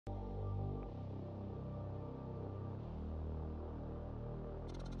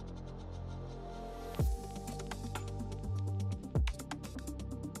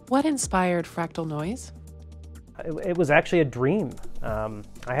What inspired Fractal Noise? It was actually a dream. I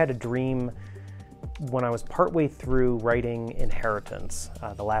had a dream when I was partway through writing Inheritance,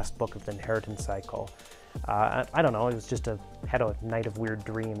 the last book of the Inheritance cycle. I don't know, it was just had a night of weird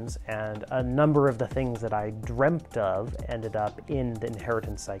dreams, and a number of the things that I dreamt of ended up in the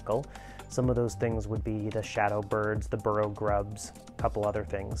Inheritance cycle. Some of those things would be the shadow birds, the burrow grubs, a couple other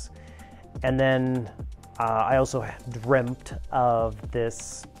things. And then I also dreamt of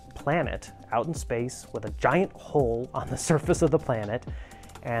this planet out in space with a giant hole on the surface of the planet,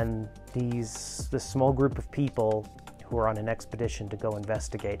 and this small group of people who were on an expedition to go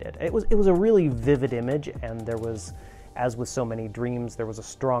investigate it. It was a really vivid image, and there was, as with so many dreams, there was a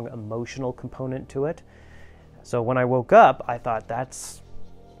strong emotional component to it. So when I woke up, I thought, that's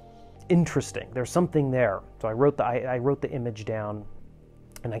interesting. There's something there. So I wrote the image down,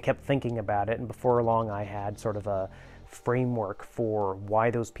 and I kept thinking about it, and before long I had sort of a framework for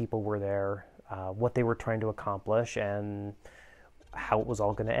why those people were there, what they were trying to accomplish, and how it was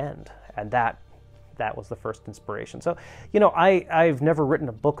all going to end. And that was the first inspiration. So, you know, I've never written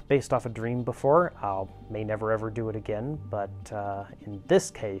a book based off a dream before. I may never ever do it again, but in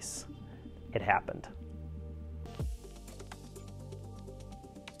this case, it happened.